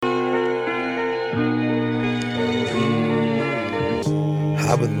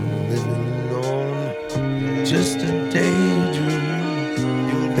I've been living on just a daydream.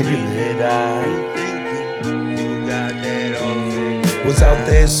 Thinking that I was out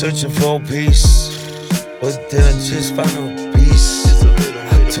there searching for peace, but then I just found a piece.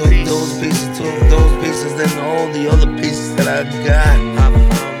 I took those pieces, then all the other pieces that I got.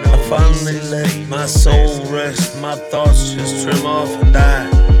 I finally let my soul rest, my thoughts just trim off and die.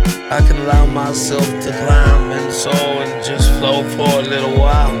 I can allow myself to climb and soar and just flow for a little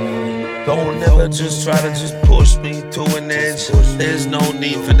while. Don't ever just try to just push me to an edge. There's no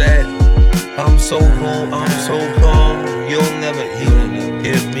need for that. I'm so cool, I'm so calm. You'll never even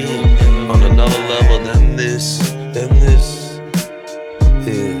get me on another level than this.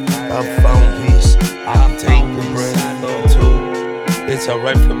 Yeah, I found peace. I can take a breath or two. It's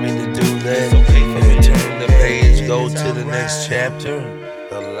alright for me to do that. And turn the page, go to the next chapter.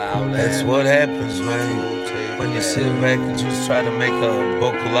 That's what happens, man, when you sit back and just try to make a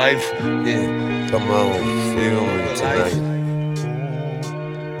book of life. Yeah, come on, feel me tonight.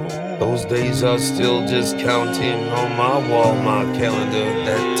 Those days are still just counting on my wall, my calendar.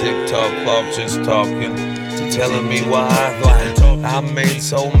 That TikTok clock just talking, telling me why I made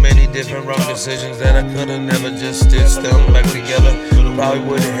so many different wrong decisions that I could've never just stitched them back together. Probably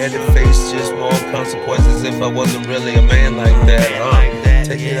would've had to face just more consequences if I wasn't really a man like that.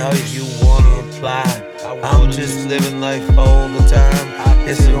 Take it how you wanna apply. I'm just living life all the time.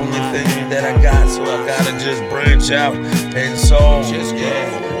 It's the only thing that I got, so I gotta just branch out and so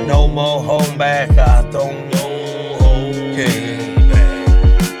no more home back. I don't know.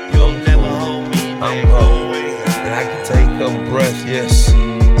 You'll never hold me. I'm home, and I can take a breath. Yes,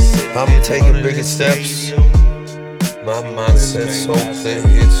 I'm taking bigger steps. My mindset's so clear,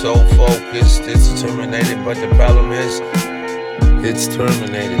 it's so focused, it's terminated, but the problem is, it's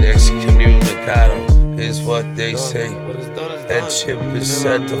terminated. Excommunicado is what they say. That ship is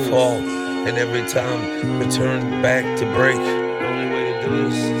set to fall, and every time return back to break.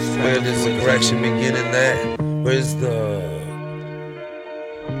 Where does the correction begin in that? Where's the